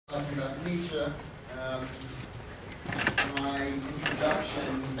Talking about Nietzsche. My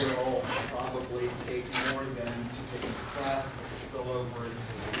introduction will probably take more than today's class to spill over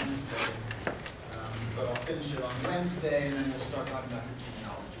into Wednesday. But I'll finish it on Wednesday, and then we'll start talking about the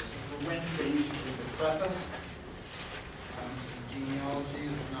genealogy. So for Wednesday, you should read the preface. The genealogy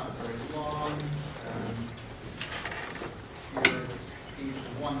is not very long. Here it's pages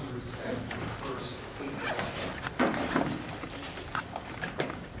 1 through 7, the first 8 sections.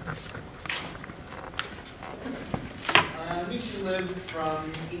 Nietzsche lived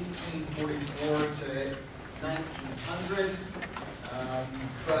from 1844 to 1900,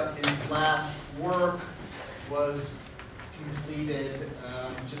 but his last work was completed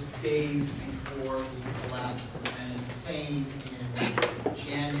just days before he collapsed and went insane in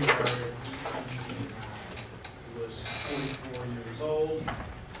January of 1889. He was 44 years old,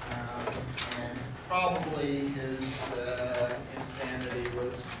 and probably his insanity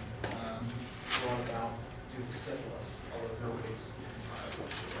was brought about due to syphilis, although nobody's entirely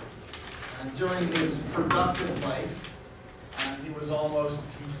sure. And during his productive life, he was almost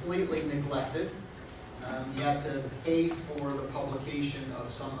completely neglected. He had to pay for the publication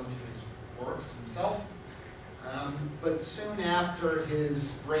of some of his works himself. But soon after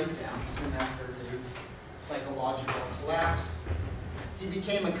his breakdown, soon after his psychological collapse, he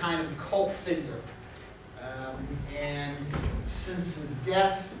became a kind of cult figure. And since his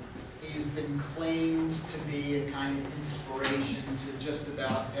death, he's been claimed to be a kind of inspiration to just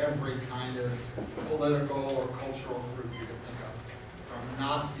about every kind of political or cultural group you can think of, from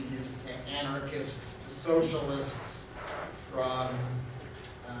Nazis to anarchists to socialists, from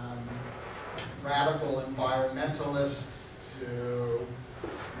radical environmentalists to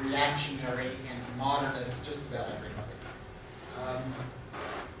reactionary anti-modernists, just about everybody.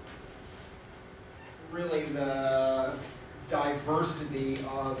 Really, the diversity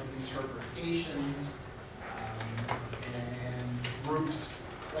of interpretations and groups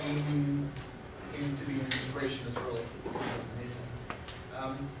claiming him to be an inspiration is really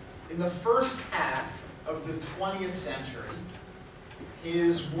amazing. In the first half of the 20th century,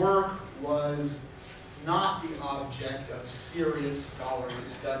 his work was not the object of serious scholarly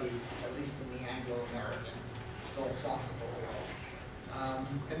study, at least in the Anglo-American philosophical world.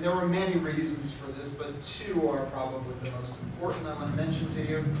 And there were many reasons for this, but two are probably the most important I want to mention to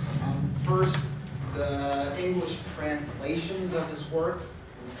you. First, the English translations of his work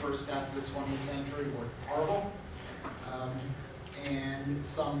in the first half of the 20th century were horrible. And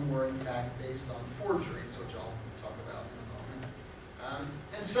some were in fact based on forgeries, which I'll talk about in a moment.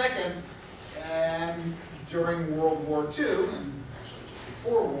 And second, during World War II, and actually just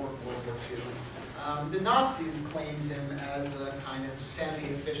before World War II, the Nazis claimed him as a kind of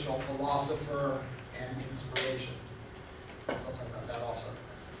semi-official philosopher and inspiration. So I'll talk about that also.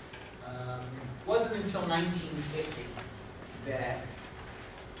 It wasn't until 1950 that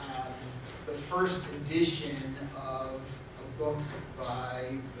the first edition of a book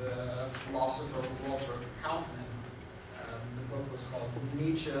by the philosopher Walter Kaufmann, the book was called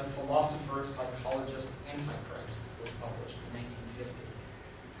Nietzsche, Philosopher, Psychologist, Antichrist, was published in 1950.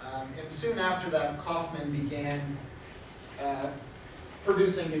 And soon after that, Kaufmann began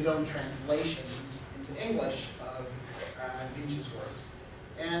producing his own translations into English of Nietzsche's works.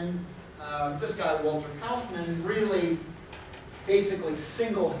 And this guy, Walter Kaufmann, really basically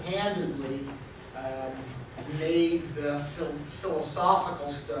single-handedly made the philosophical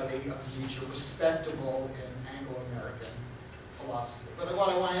study of Nietzsche respectable in Anglo-American philosophy. But what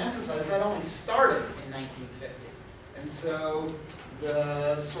I want to emphasize, that only started in 1950. And so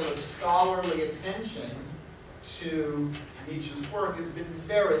the sort of scholarly attention to Nietzsche's work has been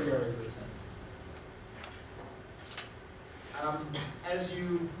very, very recent. As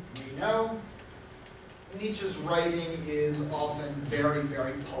you may know, Nietzsche's writing is often very,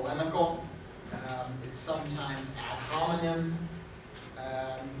 very polemical. It's sometimes ad hominem,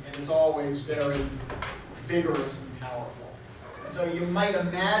 and it's always very vigorous and powerful. So you might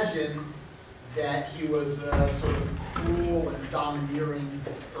imagine that he was a sort of cruel and domineering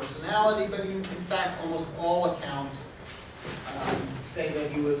personality, but in fact, almost all accounts say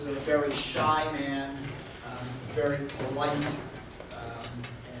that he was a very shy man, very polite, and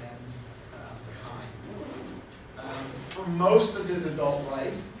kind. For most of his adult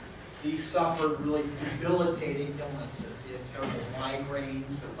life, he suffered really debilitating illnesses. He had terrible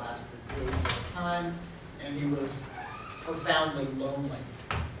migraines that lasted days at a time, and he was profoundly lonely.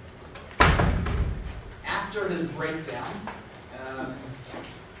 After his breakdown,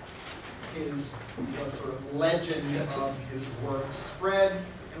 the sort of legend of his work spread,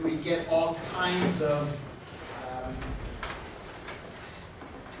 and we get all kinds of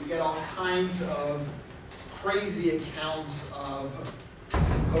We get all kinds of crazy accounts of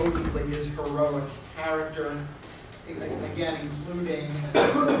supposedly his heroic character, again, including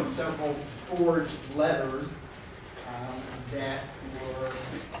several forged letters that were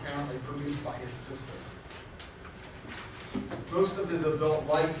apparently produced by his sister. Most of his adult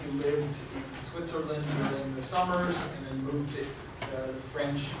life he lived in Switzerland during the summers and then moved to the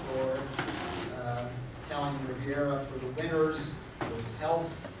French or Italian Riviera for the winters for his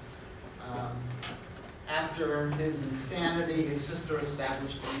health. After his insanity, his sister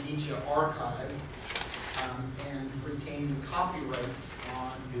established a Nietzsche archive and retained copyrights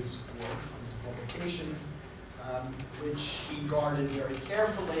on his work, on his publications, which she guarded very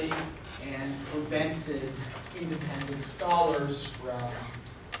carefully and prevented independent scholars from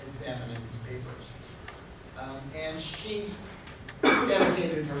examining his papers. And she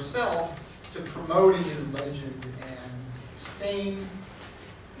dedicated herself to promoting his legend and his fame,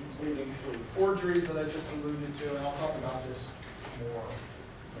 including through forgeries that I just alluded to, and I'll talk about this more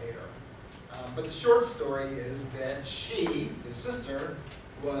later. But the short story is that she, his sister,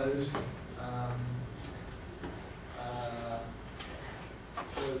 was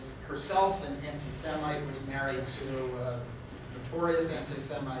herself an anti-Semite, was married to a notorious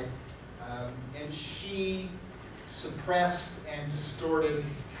anti-Semite, and she suppressed and distorted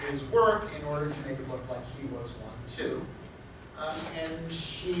his work in order to make it look like he was one too. And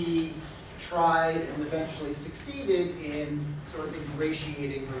she tried and eventually succeeded in sort of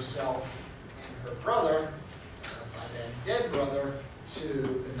ingratiating herself and her brother, by then dead brother, to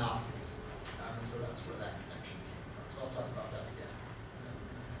the Nazis. And so that's where that connection came from. So I'll talk about that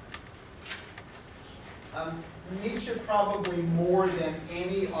again. Nietzsche, probably more than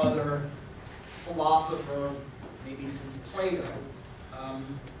any other philosopher, maybe since Plato,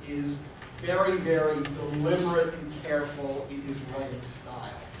 is very, very deliberate and careful in his writing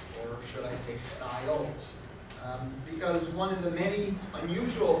style, or should I say styles. Because one of the many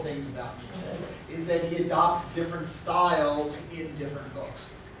unusual things about Nietzsche is that he adopts different styles in different books.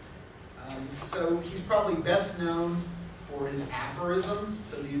 So he's probably best known for his aphorisms.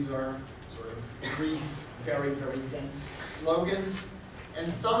 So these are sort of brief, very, very dense slogans.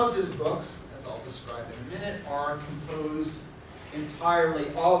 And some of his books, as I'll describe in a minute, are composed entirely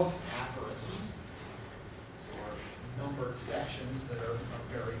of aphorisms, or numbered sections that are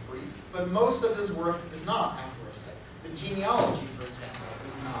very brief. But most of his work is not aphoristic. The genealogy, for example,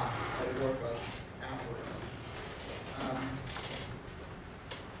 is not a work of aphorism.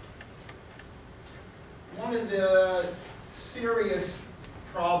 One of the serious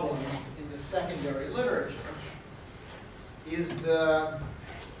problems in the secondary literature is the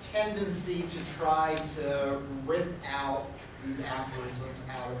tendency to try to rip out these aphorisms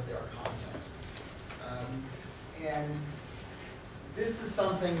out of their context. And this is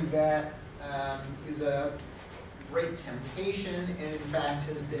something that is a great temptation and in fact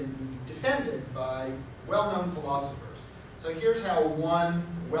has been defended by well-known philosophers. So here's how one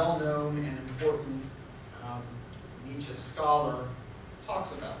well-known and important Nietzsche scholar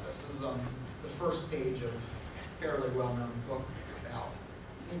talks about this. This is on the first page of a fairly well-known book about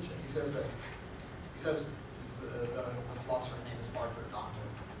Nietzsche. He says this. He says, the philosopher's name is Arthur Danto.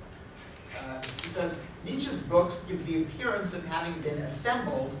 He says, Nietzsche's books give the appearance of having been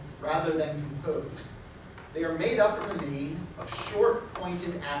assembled rather than composed. They are made up in the main of short,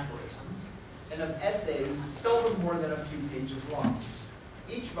 pointed aphorisms and of essays seldom more than a few pages long.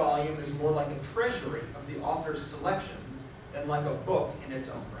 Each volume is more like a treasury of the author's selections than like a book in its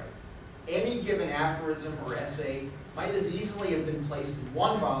own right. Any given aphorism or essay might as easily have been placed in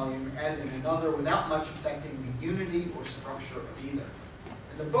one volume as in another without much affecting the unity or structure of either.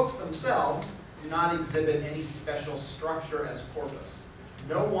 And the books themselves do not exhibit any special structure as corpus.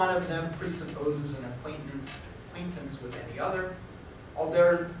 No one of them presupposes an acquaintance with any other.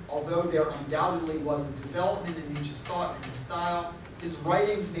 Although there undoubtedly was a development in Nietzsche's thought and his style, his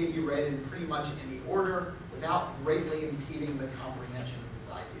writings may be read in pretty much any order without greatly impeding the comprehension of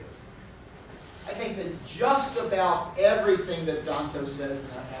his ideas. I think that just about everything that Danto says in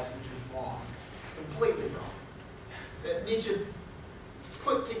that passage is wrong, completely wrong. That Nietzsche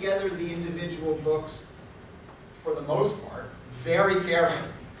put together the individual books, for the most part, very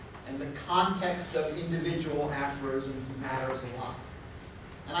carefully, and the context of individual aphorisms matters a lot.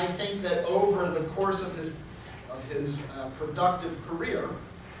 And I think that over the course of his productive career,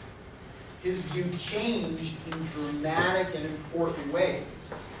 his view changed in dramatic and important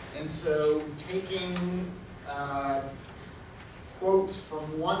ways. And so taking quotes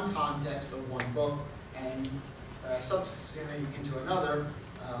from one context of one book and substituting into another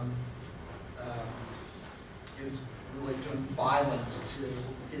is really doing violence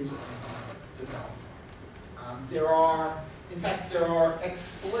to his own development. In fact, there are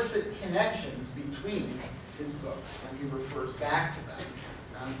explicit connections between his books when he refers back to them.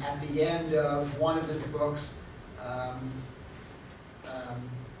 At the end of one of his books,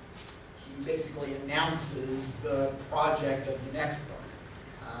 he basically announces the project of the next book.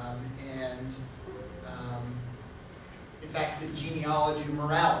 In fact, the Genealogy of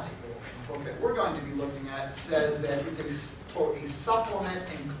Morality, the book that we're going to be looking at, says that it's a, quote, a supplement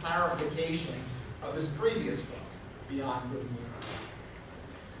and clarification of his previous book, Beyond Good and Evil.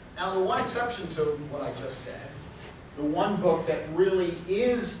 Now, the one exception to what I just said, the one book that really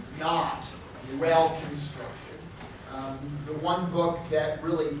is not well constructed, the one book that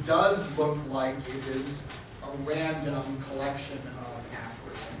really does look like it is a random collection of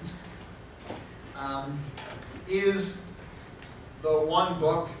aphorisms, is the one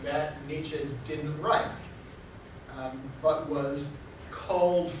book that Nietzsche didn't write, but was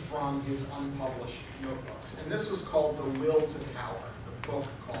culled from his unpublished notebooks. And this was called The Will to Power, the book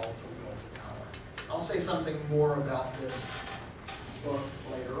called The Will to Power. I'll say something more about this book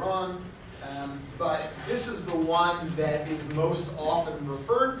later on, but this is the one that is most often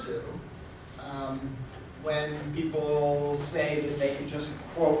referred to when people say that they can just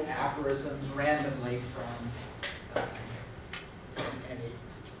quote aphorisms randomly from any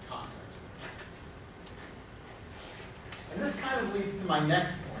context. And this kind of leads to my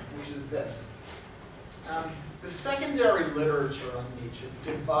next point, which is this. The secondary literature on Nietzsche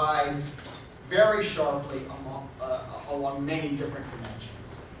divides very sharply along many different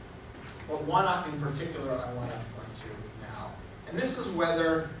dimensions. But one in particular I want to point to now. And this is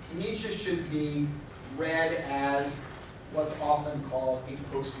whether Nietzsche should be read as what's often called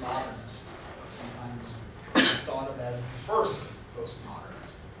a postmodernist, or sometimes it's thought of as the first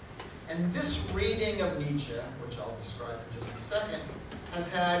postmodernist. And this reading of Nietzsche, which I'll describe in just a second, has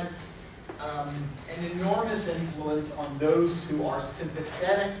had an enormous influence on those who are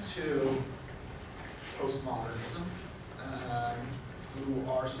sympathetic to postmodernism, who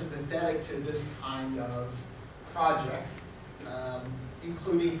are sympathetic to this kind of project,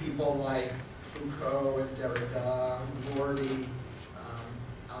 including people like Foucault and Derrida, Rorty,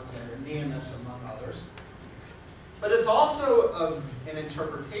 Alexander Niemes, among others. But it's also an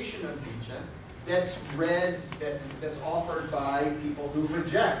interpretation of Nietzsche that's read, that's offered by people who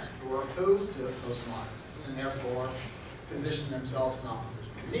reject, who are opposed to postmodernism, and therefore position themselves in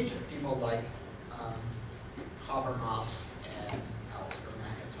opposition to Nietzsche. People like Habermas and Alistair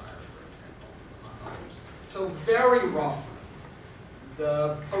MacIntyre, for example, among others. So very roughly,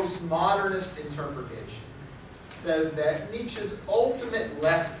 the postmodernist interpretation says that Nietzsche's ultimate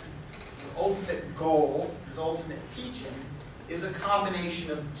lesson, his ultimate goal, his ultimate teaching, is a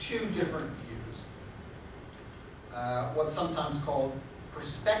combination of two different views. What's sometimes called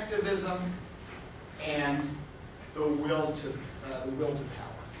perspectivism and the will to power.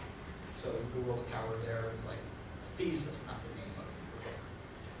 So the will to power there is like a thesis, not the name of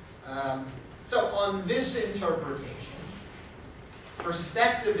the book. So on this interpretation,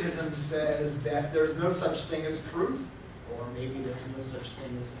 perspectivism says that there's no such thing as truth, or maybe there's no such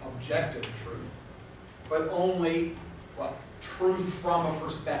thing as objective truth, but only, what, truth from a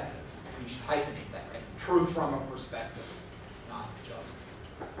perspective. You should hyphenate that, right? Truth from a perspective, not just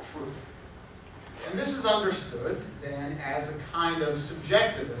truth. And this is understood then as a kind of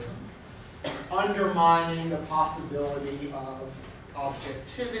subjectivism, undermining the possibility of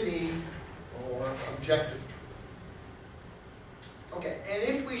objectivity or objective truth. Okay, and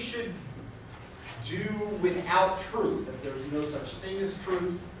if we should do without truth, if there's no such thing as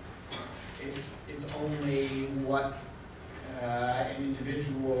truth, if it's only what an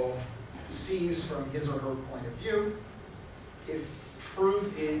individual sees from his or her point of view, if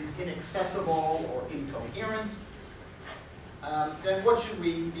truth is inaccessible or incoherent, then what should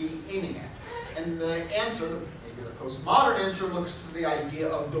we be aiming at? And the answer, maybe the postmodern answer, looks to the idea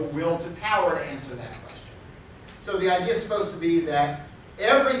of the will to power to answer that question. So the idea is supposed to be that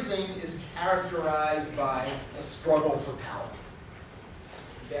everything is characterized by a struggle for power.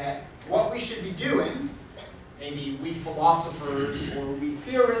 That what we should be doing, maybe we philosophers or we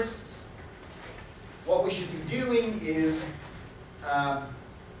theorists, what we should be doing is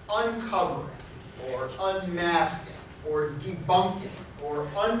uncovering or unmasking or debunking or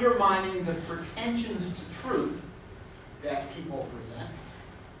undermining the pretensions to truth that people present.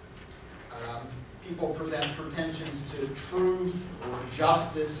 People present pretensions to truth or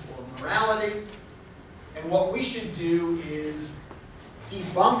justice or morality, and what we should do is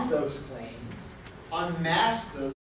debunk those claims, unmask those